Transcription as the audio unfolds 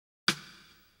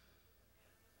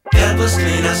Help us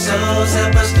clean our souls,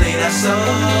 help us clean our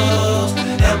souls.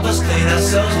 Help us clean our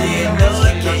souls, do you know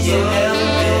it? Can you help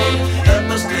me? Help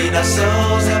us clean our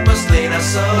souls, help us clean our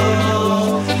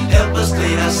souls. Help us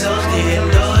clean our souls, do you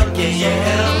know it? Can you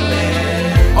help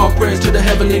me? All praise to the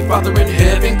Heavenly Father in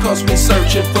heaven, cause we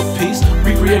searching for peace.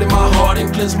 Recreated my heart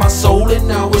and cleansed my soul, and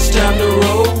now it's time to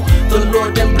roll. The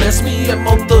Lord then bless me and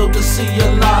more thug to see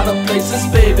a lot of places.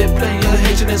 Baby, play a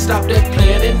Haitian and stop that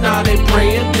playing, and now they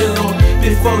praying, dear Lord.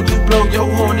 Before you blow your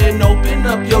horn and open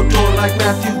up your door, like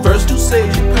Matthew verse 2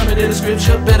 says, you coming in the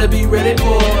scripture, better be ready,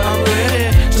 boy. I'm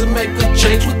ready to make a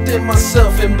change within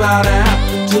myself and bow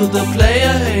down to the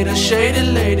player, hater, shady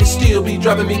lady. Still be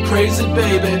driving me crazy,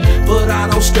 baby, but I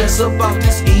don't stress about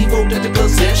this evil that the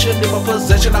possession. In my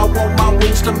possession, I want my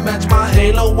wings to match my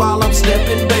halo while I'm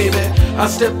stepping, baby. I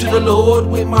step to the Lord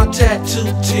with my tattoo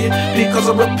tip, because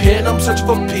I repent, I'm searching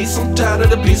for peace. I'm tired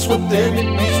of the beast within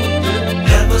me, beast within me.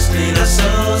 Help us clean our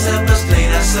souls, help us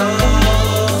clean our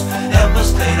souls. Help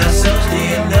us clean our souls, do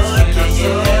you know it? Can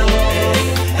you help me?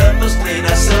 Help us clean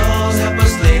our souls, help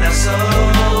us clean our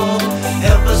souls.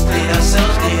 Help us clean our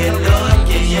souls, do you know it?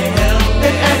 Can you help me?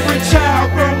 And every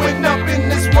child growing up in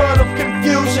this world of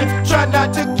confusion, try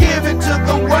not to give in to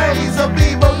the ways of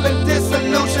evil and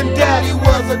dissolution. Daddy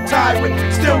was a tyrant,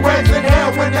 still raising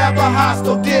hell whenever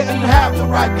hostile, didn't have the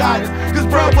right guidance, cause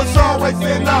bro was always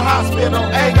in the hospital.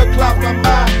 Anger clouded my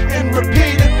mind in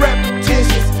repeated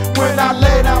repetitions. When I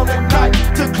lay down at night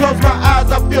to close my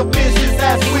eyes, I feel vicious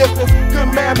as witness.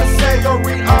 Commandments say, oh,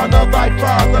 honor thy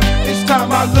father. Each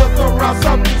time I look around,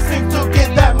 something seems to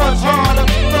get that much harder.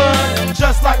 But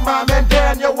just like Mom and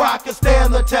Daniel, I can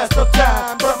stand the test of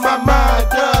time, but my mind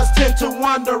does tend to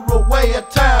wander away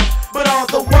at times. But all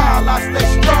the while I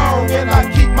stay strong and I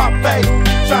keep my faith.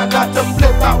 Try not to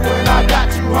flip out when I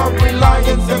got you hungry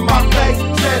lions in my face.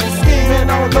 Steady scheming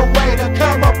on the way to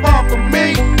come up off of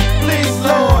me. Please,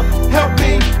 Lord, help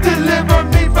me, deliver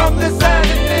me from this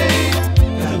agony.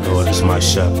 The Lord is my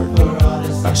shepherd,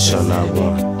 I shall not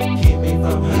want. He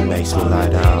makes me lie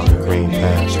down in green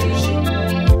pastures.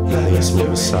 He leads me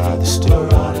beside the still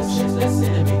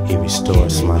waters. He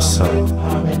restores my soul.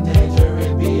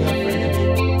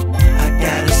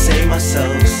 Save my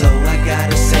soul, so I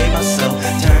gotta save my soul.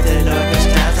 Turn to the Lord, cause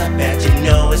times I'm bad, you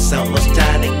know it's almost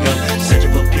time to go.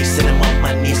 Searching for peace and I'm on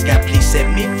my knees, God please set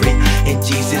me free. In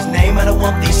Jesus' name, I don't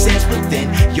want these sins within.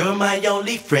 You're my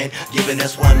only friend, giving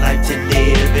us one life to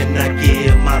live, and I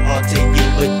give my all to you.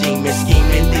 A demon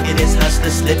scheming, thinking it's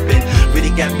hustler slipping, really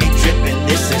got me tripping.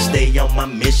 Listen, stay on my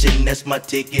mission, that's my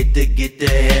ticket to get to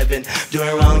heaven.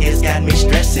 Doing wrong has got me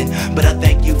stressing, but I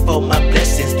thank you for my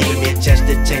blessings, giving me a chance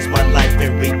to change my life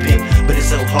and repent. But it's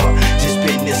so hard to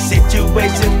spin this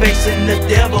situation, facing the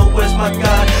devil. Where's my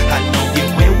God? I know you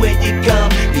win when you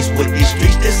come. These wicked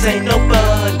streets, this ain't no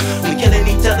fun. We killing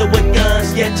each other with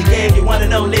guns, yet you gave your one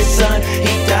and only son.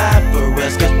 He died for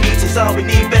us, cause peace is all we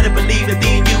need. Better believe that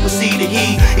me and you will see that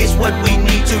he is what we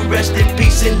need to rest in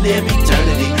peace and live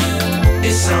eternity.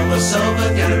 It's almost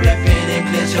over, gotta repent and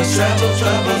cleanse your troubles.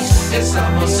 It's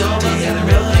almost over, gotta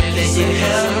repent, can you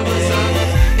help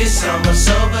me? It's almost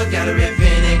over, gotta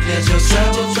repent and cleanse your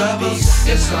troubles.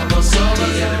 It's almost over,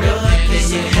 gotta repent, can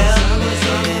you help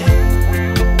me?